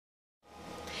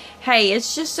Hey,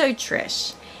 it's just so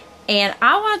Trish. And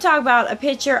I want to talk about a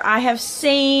picture I have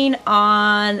seen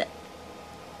on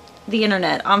the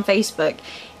internet, on Facebook.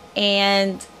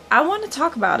 And I want to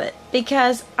talk about it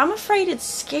because I'm afraid it's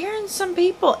scaring some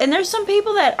people. And there's some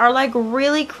people that are like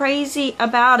really crazy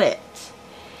about it.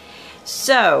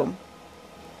 So,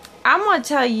 I'm going to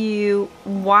tell you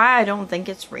why I don't think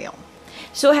it's real.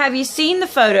 So, have you seen the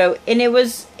photo? And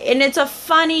it's a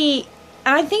funny,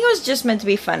 and I think it was just meant to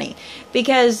be funny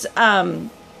because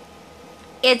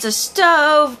it's a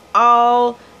stove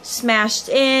all smashed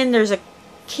in. There's a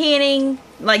canning,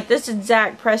 like this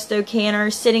exact Presto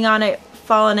canner sitting on it,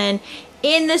 falling in.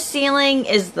 In the ceiling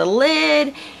is the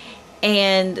lid,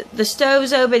 and the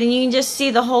stove's open, and you can just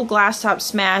see the whole glass top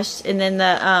smashed, and then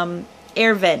the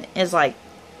air vent is like,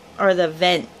 or the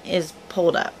vent is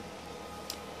pulled up.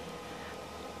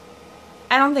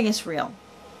 I don't think it's real.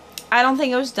 I don't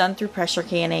think it was done through pressure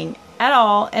canning at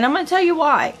all, and I'm going to tell you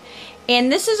why.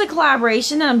 And this is a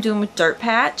collaboration that I'm doing with Dirt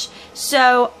Patch,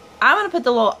 so I'm going to put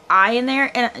the little eye in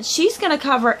there, and she's going to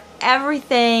cover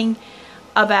everything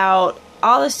about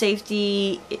all the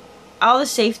safety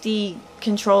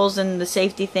controls and the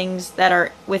safety things that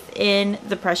are within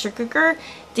the pressure cooker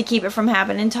to keep it from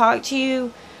happening, and talk to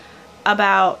you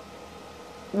about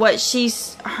what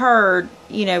she's heard,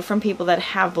 you know, from people that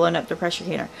have blown up the pressure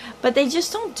canner. But they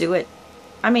just don't do it.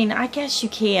 I mean, I guess you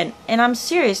can. And I'm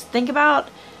serious. Think about...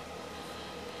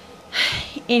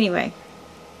 Anyway.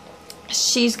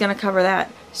 She's going to cover that.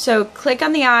 So, click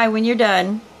on the eye when you're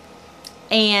done.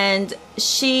 And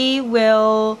she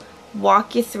will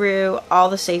walk you through all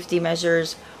the safety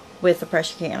measures with the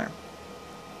pressure canner.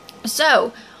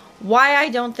 So, why I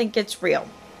don't think it's real.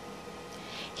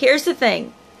 Here's the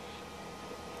thing.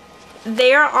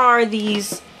 There are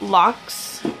these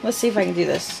locks. Let's see if I can do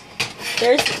this.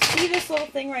 See this little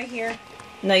thing right here?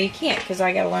 No, you can't because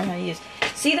I got to learn how to use.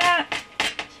 See that?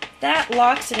 That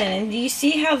locks it in. And do you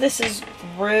see how this is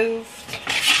grooved?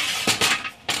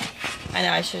 I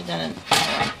know I should have done it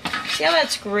anyway. See how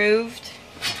that's grooved?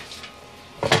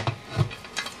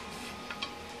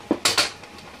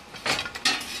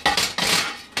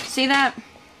 See that?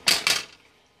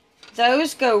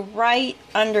 Those go right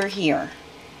under here.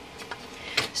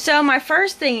 So my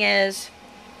first thing is,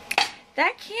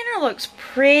 that canner looks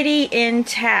pretty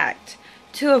intact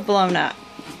to have blown up.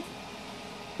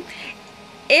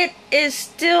 It is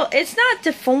still, it's not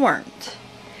deformed.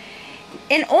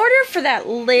 In order for that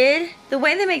lid, the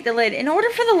way they make the lid, in order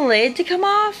for the lid to come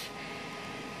off,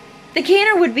 the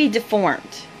canner would be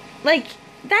deformed. Like,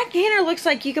 that canner looks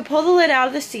like you could pull the lid out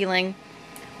of the ceiling,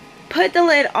 put the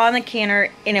lid on the canner,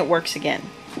 and it works again.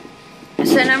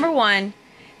 So number one,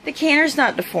 the canner's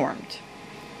not deformed.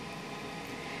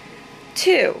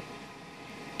 Two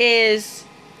is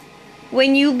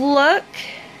when you look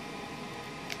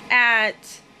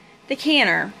at the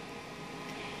canner,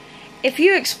 if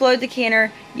you explode the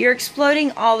canner, you're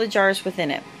exploding all the jars within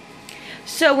it.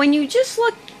 So when you just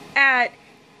look at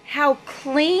how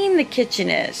clean the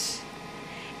kitchen is,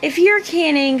 if you're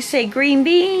canning, say, green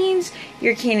beans,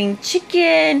 you're canning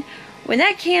chicken, when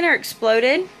that canner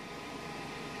exploded,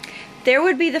 there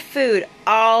would be the food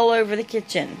all over the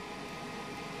kitchen.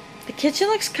 The kitchen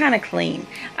looks kind of clean.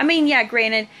 I mean, yeah,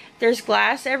 granted, there's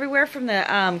glass everywhere from the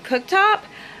cooktop,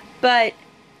 but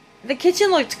the kitchen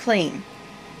looked clean.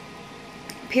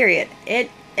 Period.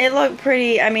 It looked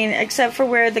pretty, I mean, except for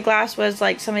where the glass was,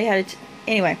 like somebody had it.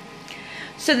 Anyway,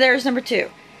 so there's number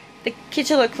two. The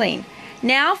kitchen looked clean.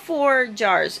 Now for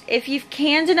jars. If you've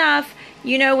canned enough,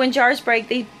 you know when jars break,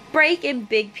 they break in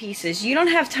big pieces. You don't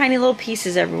have tiny little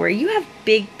pieces everywhere. You have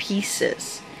big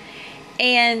pieces.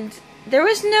 And there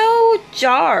was no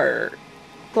jar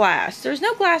glass. There was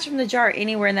no glass from the jar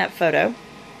anywhere in that photo.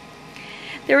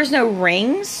 There was no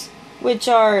rings, which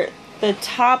are the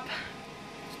top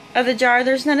of the jar.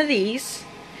 There's none of these.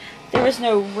 There was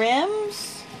no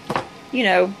rims. You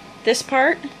know, this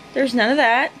part. There's none of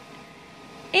that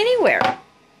anywhere.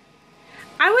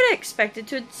 I would have expected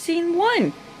to have seen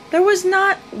one. There was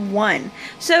not one.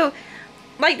 So,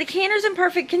 like, the canner's in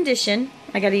perfect condition.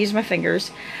 I gotta use my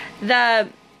fingers. The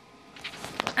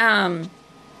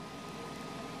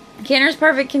canner's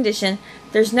perfect condition.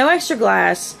 There's no extra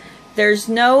glass. There's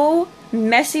no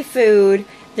messy food.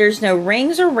 There's no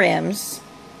rings or rims.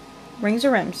 Rings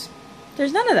or rims.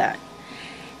 There's none of that.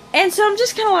 And so I'm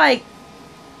just kind of like,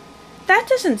 that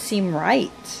doesn't seem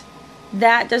right.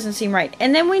 That doesn't seem right.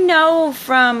 And then we know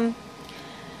from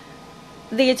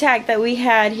the attack that we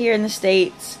had here in the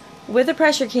States with a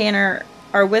pressure canner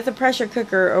or with a pressure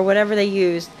cooker or whatever they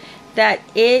used, that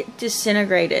it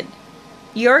disintegrated.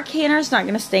 Your canner's not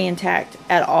going to stay intact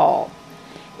at all.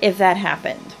 if that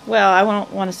happened. Well, I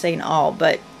don't want to say an all,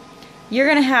 but you're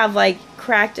going to have like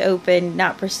cracked open,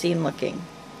 not pristine looking.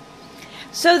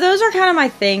 So those are kind of my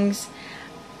things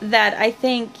that I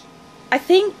think I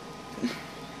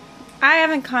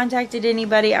haven't contacted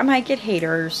anybody. I might get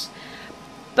haters,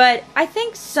 but I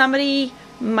think somebody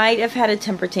might have had a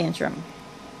temper tantrum.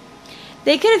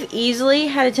 They could have easily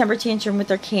had a temper tantrum with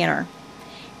their canner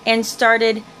and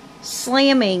started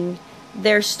slamming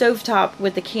their stovetop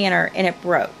with the canner, and it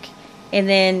broke. And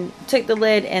then took the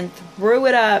lid and threw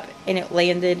it up, and it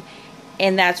landed.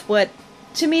 And that's what,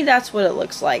 to me, that's what it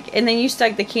looks like. And then you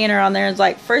stuck the canner on there and it's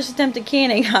like, first attempt at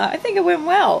canning. I think it went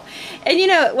well. And you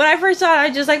know, when I first saw it, I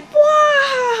was just like,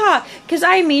 wow, because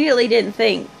I immediately didn't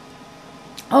think,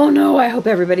 oh no, I hope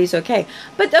everybody's okay.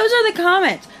 But those are the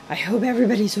comments. I hope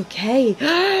everybody's okay.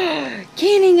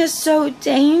 Canning is so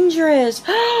dangerous.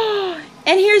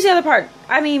 And here's the other part.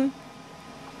 I mean,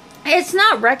 it's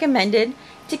not recommended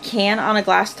to can on a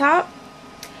glass top.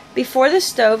 Before the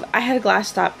stove, I had a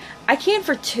glass top. I canned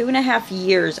for 2.5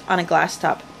 years on a glass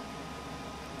top.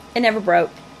 It never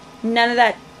broke. None of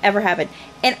that ever happened.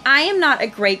 And I am not a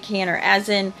great canner, as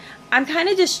in, I'm kind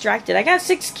of distracted. I got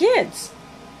 6 kids.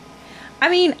 I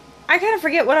mean, I kind of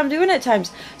forget what I'm doing at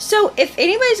times. So if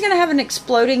anybody's going to have an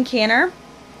exploding canner,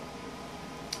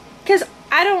 because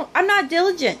I'm not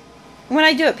diligent when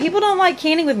I do it. People don't like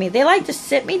canning with me. They like to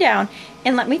sit me down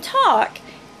and let me talk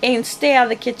and stay out of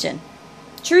the kitchen.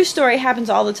 True story, happens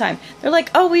all the time. They're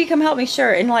like, oh, will you come help me?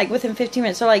 Sure. And like within 15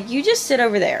 minutes, they're like, you just sit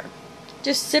over there.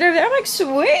 Just sit over there. I'm like,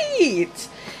 sweet.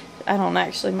 I don't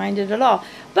actually mind it at all.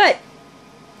 But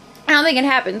I don't think it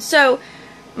happened. So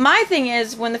my thing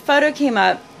is, when the photo came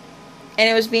up and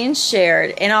it was being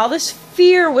shared and all this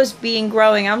fear was being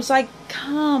growing, I was like,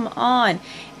 come on.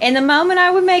 And the moment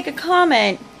I would make a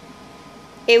comment,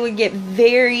 it would get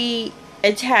very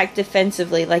attacked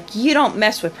defensively. Like, you don't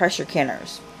mess with pressure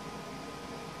canners.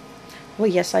 Well,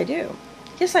 yes, I do.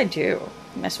 Yes, I do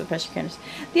mess with pressure canners.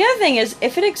 The other thing is,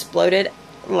 if it exploded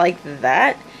like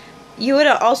that, you would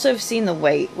have also seen the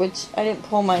weight, which I didn't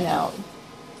pull mine out.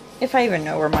 If I even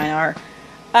know where mine are.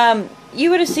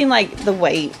 You would have seen, like, the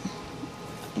weight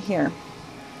here.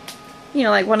 You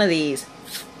know, like one of these.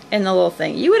 And the little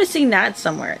thing. You would have seen that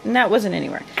somewhere. And that wasn't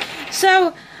anywhere.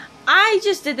 So, I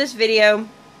just did this video.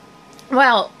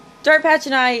 Well, Dirt Patch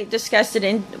and I discussed it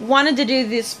and wanted to do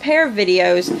this pair of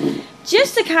videos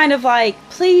just to kind of like,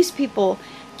 please people,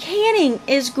 canning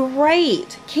is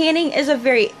great. Canning is a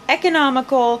very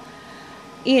economical,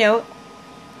 you know,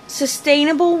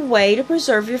 sustainable way to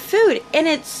preserve your food. And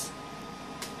it's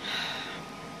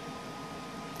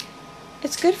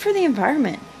good for the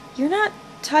environment. You're not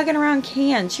tugging around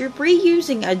cans. You're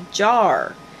reusing a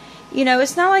jar. You know,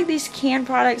 it's not like these canned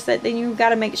products that then you've got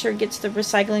to make sure it gets to the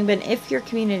recycling bin. If your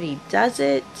community does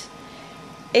it,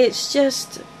 it's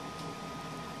just,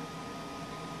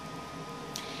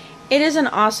 it is an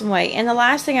awesome way. And the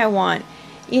last thing I want,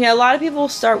 you know, a lot of people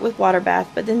start with water bath,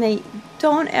 but then they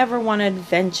don't ever want to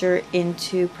venture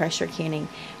into pressure canning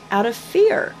out of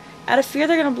fear. Out of fear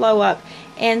they're going to blow up.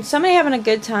 And somebody having a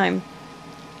good time,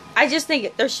 I just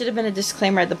think there should have been a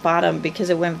disclaimer at the bottom because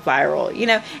it went viral, you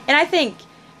know. And I think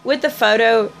with the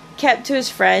photo kept to his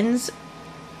friends,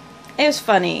 it was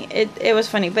funny. It was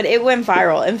funny, but it went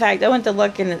viral. In fact, I went to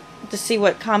look and to see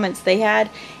what comments they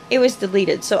had. It was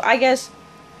deleted. So I guess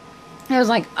I was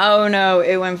like, oh no,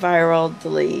 it went viral,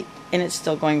 delete, and it's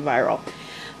still going viral.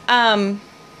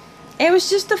 It was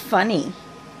just a funny,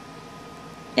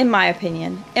 in my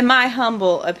opinion, in my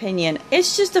humble opinion.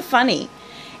 It's just a funny.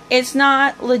 It's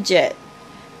not legit.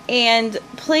 And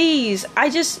please, I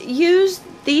just use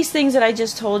these things that I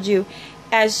just told you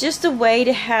as just a way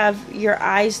to have your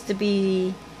eyes to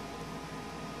be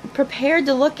prepared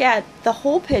to look at the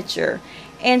whole picture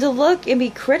and to look and be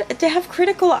to have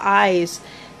critical eyes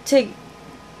to,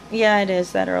 yeah, it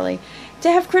is that early,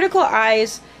 to have critical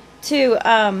eyes to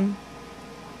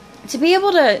be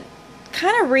able to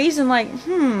kind of reason like,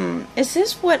 is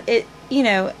this what it, you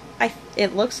know,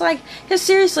 it looks like? Because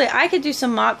seriously, I could do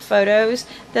some mock photos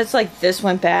that's like, this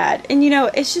went bad, and you know,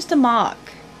 it's just a mock.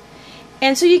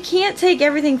 And so you can't take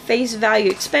everything face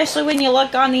value, especially when you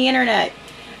look on the internet,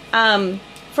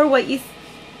 for what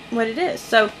it is.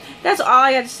 So that's all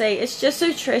I got to say. It's just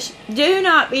so Trish, do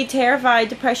not be terrified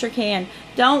to pressure can.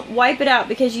 Don't wipe it out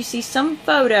because you see some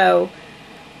photo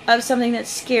of something that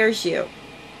scares you.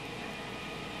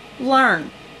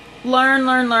 Learn.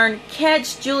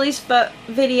 Catch Julie's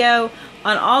video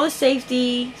on all the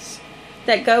safeties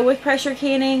that go with pressure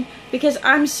canning, because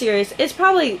I'm serious. It's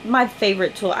probably my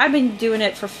favorite tool. I've been doing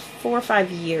it for 4 or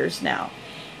 5 years now.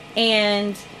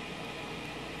 And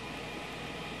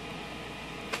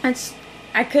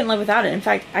I couldn't live without it. In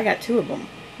fact, I got 2 of them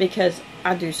because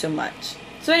I do so much.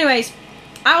 So anyways,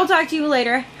 I will talk to you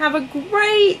later. Have a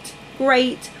great,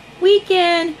 great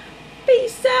weekend.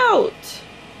 Peace out.